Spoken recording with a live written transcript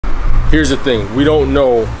Here's the thing, we don't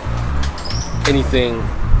know anything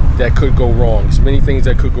that could go wrong. There's many things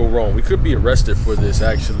that could go wrong. We could be arrested for this,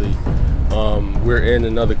 actually. We're in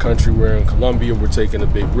another country, we're in Colombia, we're taking a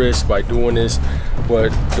big risk by doing this. But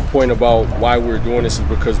the point about why we're doing this is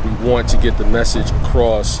because we want to get the message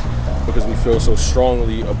across, because we feel so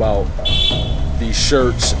strongly about these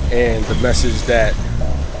shirts and the message that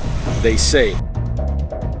they say.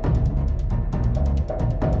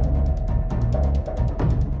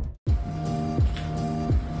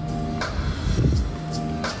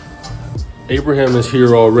 Abraham is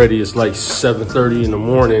here already. It's like 7:30 in the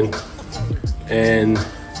morning, and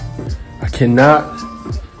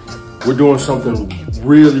we're doing something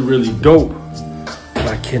really dope, but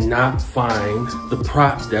I cannot find the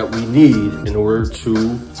prop that we need in order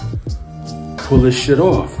to pull this shit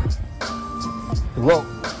off. Whoa,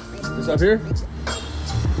 it's up here?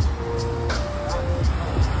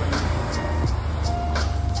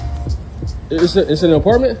 It's an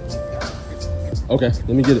apartment? Okay, let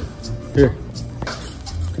me get it. Here.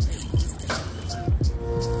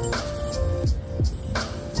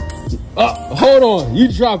 Hold on.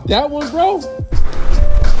 You dropped that one, bro?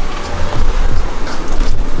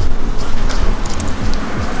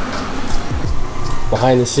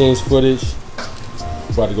 Behind the scenes footage.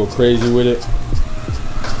 About to go crazy with it.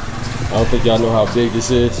 I don't think y'all know how big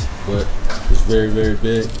this is, but it's very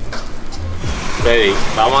big. Ready,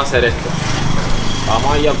 vamos a hacer esto.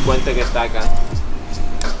 Vamos a ir al puente que está acá.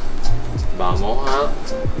 Vamos a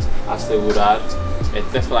asegurar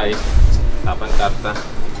este flyer, la pancarta,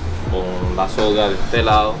 con la soga de este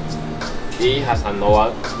lado, y Hassan no va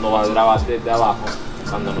a grabar desde abajo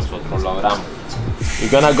cuando nosotros lo abramos. We're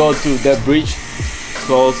gonna go to that bridge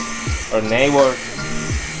close our neighbor.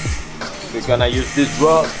 We're gonna use this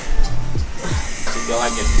rope to get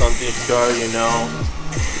like a something short, you know,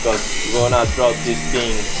 because we're gonna drop this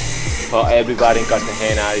thing so everybody in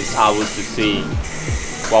Cartagena is able to see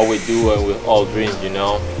what we do and with all dreams, you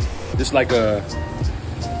know. This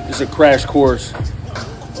is a crash course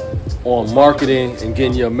on marketing and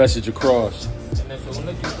getting your message across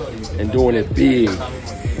and doing it big.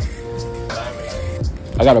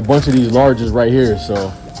 I got a bunch of these larges right here,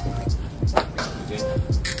 so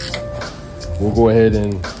we'll go ahead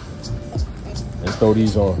and throw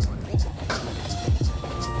these on.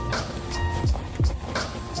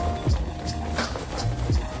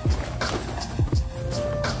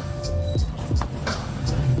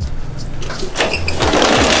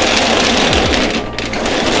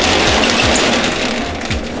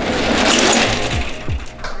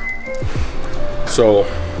 So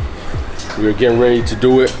we're getting ready to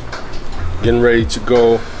do it, getting ready to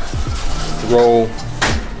go throw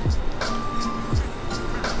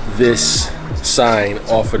this sign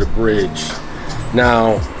off of the bridge.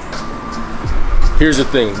 Now, here's the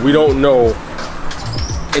thing, we don't know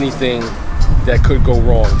anything that could go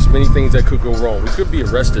wrong. There's many things that could go wrong. We could be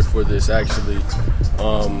arrested for this, actually.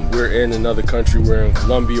 We're in another country, we're in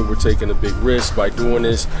Colombia, we're taking a big risk by doing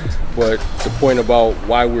this. But the point about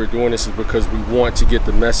why we're doing this is because we want to get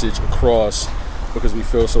the message across, because we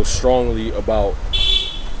feel so strongly about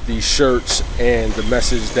these shirts and the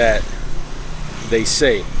message that they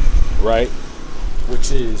say, right?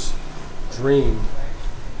 Which is, dream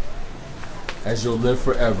as you'll live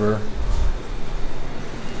forever,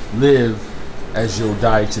 live as you'll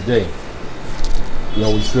die today. You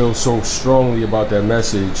know, we feel so strongly about that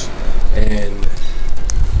message, and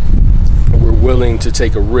we're willing to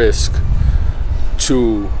take a risk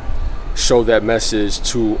to show that message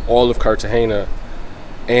to all of Cartagena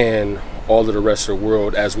and all of the rest of the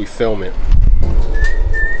world as we film it.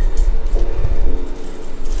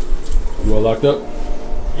 You all locked up?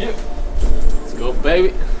 Yep. Let's go,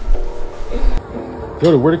 baby.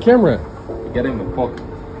 Jody, where the camera at? Get in my pocket.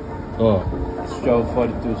 Oh. Show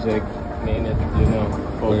 42 minutes, you know,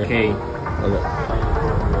 4K. Okay.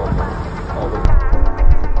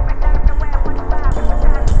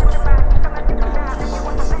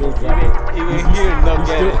 Still dropping. Even here, don't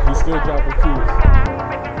get it. He's still dropping keys.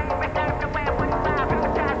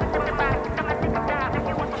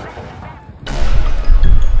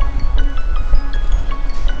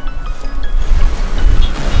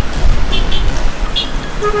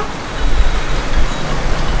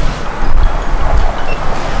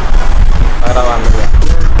 Grabando ya.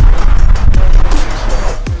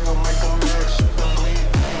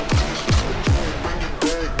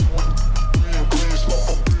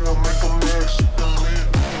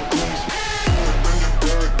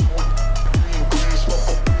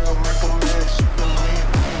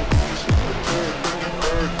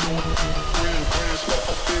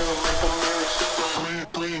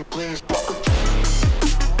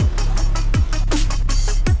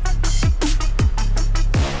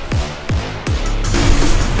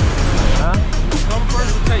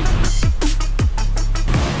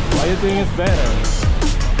 better?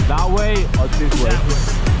 That way or this way?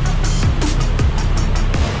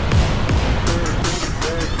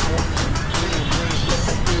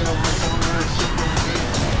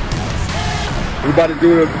 We about to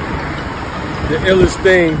do the illest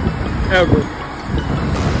thing ever.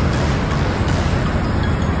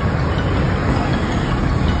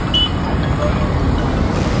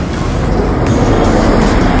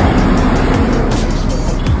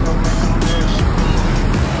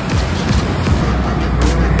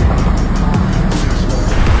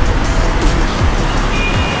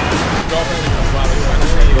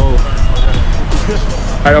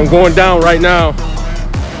 All right, I'm going down right now.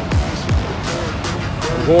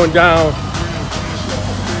 I'm going down.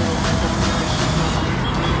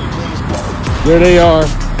 There they are,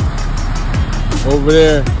 over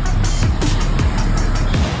there.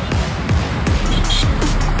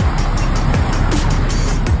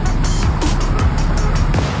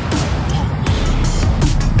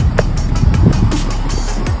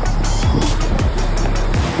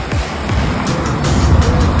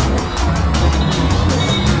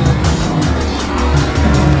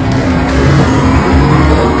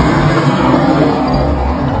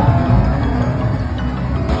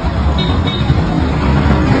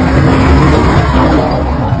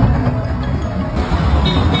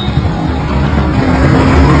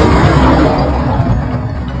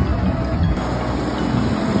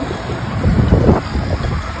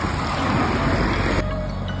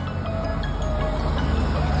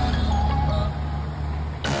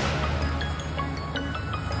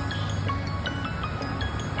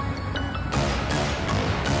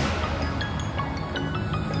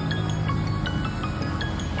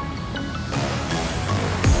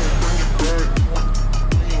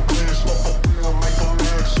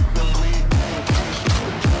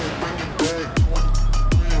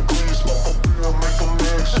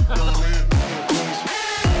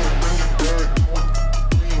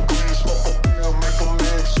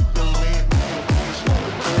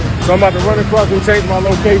 So I'm about to run across and change my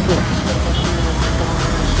location.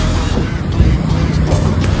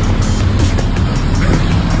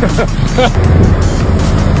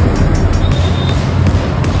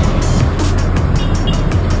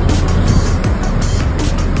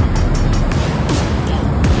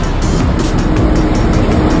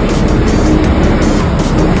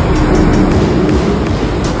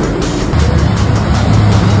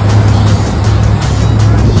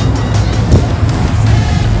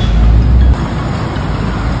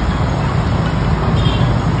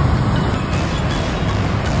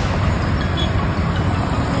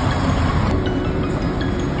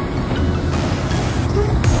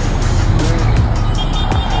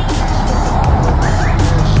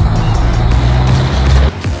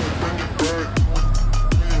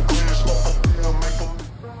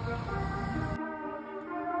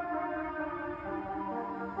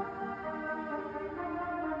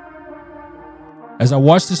 As I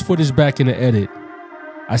watched this footage back in the edit,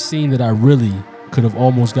 I seen that I really could have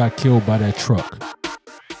almost got killed by that truck.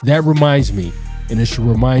 That reminds me, and it should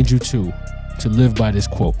remind you too, to live by this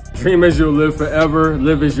quote. Dream as you'll live forever,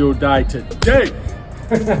 live as you'll die today.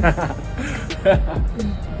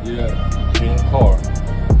 Yeah, dream car.